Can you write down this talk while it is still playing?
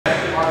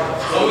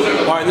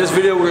Alright, in this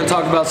video we're going to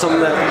talk about something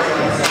that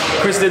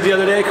Kris did the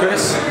other day.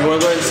 Kris, you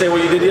want to go ahead and say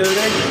what you did the other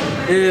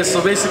day? Yeah, so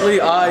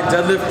basically I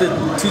deadlifted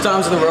 2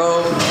 times in a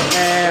row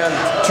and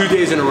 2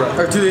 days in a row.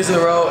 Or 2 days in a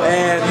row,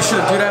 and you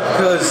shouldn't do that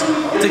because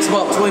it takes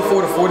about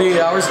 24 to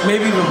 48 hours,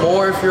 maybe even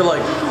more if you're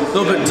like a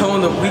little bit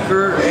toned up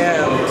weaker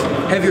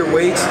and heavier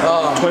weights.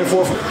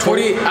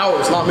 48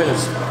 hours, not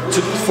minutes.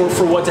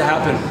 For what to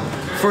happen?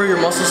 For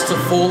your muscles to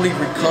fully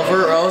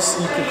recover, or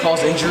else you could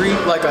cause injury,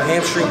 like a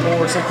hamstring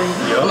pull or something.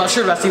 Yep. I'm not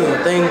sure if that's even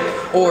a thing,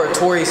 or a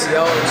torn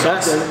ACL.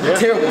 That's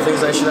terrible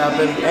things that should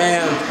happen.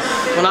 And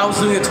when I was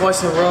doing it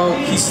twice in a row,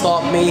 he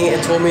stopped me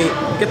and told me,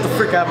 get the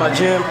frick out of my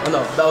gym. Oh,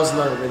 no, that was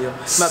another video.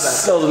 My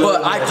bad.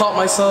 But I caught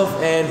myself,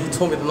 and he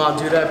told me to not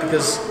do that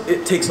because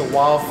it takes a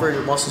while for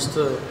your muscles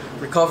to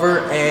recover.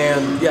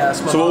 And yeah, that's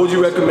my So what would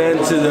you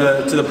recommend to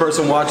the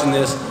person watching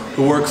this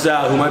who works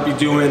out, who might be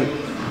doing,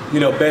 you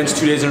know, bench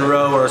 2 days in a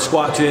row, or a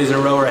squat 2 days in a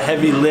row, or a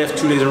heavy lift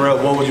 2 days in a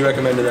row? What would you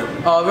recommend to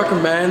them? I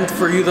recommend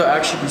for you to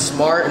actually be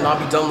smart and not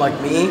be dumb like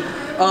me.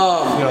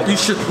 You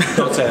should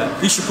don't say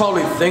that. You should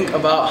probably think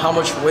about how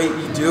much weight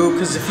you do,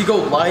 because if you go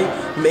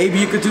light, maybe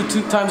you could do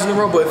 2 times in a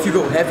row, but if you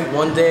go heavy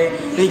one day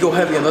and you go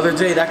heavy another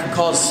day, that could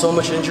cause so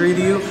much injury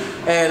to you,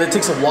 and it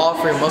takes a while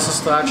for your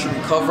muscles to actually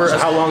recover. So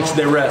how long should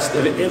they rest?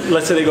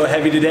 Let's say they go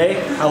heavy today,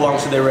 how long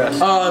should they rest?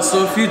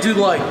 So if you do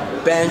like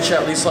bench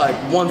at least like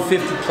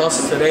 150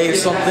 plus today or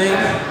something,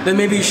 then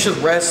maybe you should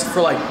rest for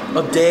like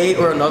a day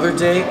or another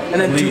day, and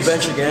then do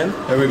bench again.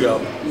 There we go.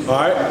 All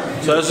right,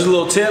 so that's just a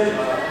little tip.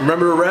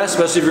 Remember to rest,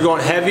 especially if you're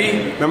going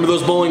heavy. Remember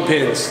those bowling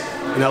pins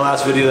in that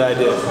last video that I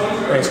did.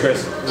 Thanks,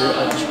 Kris.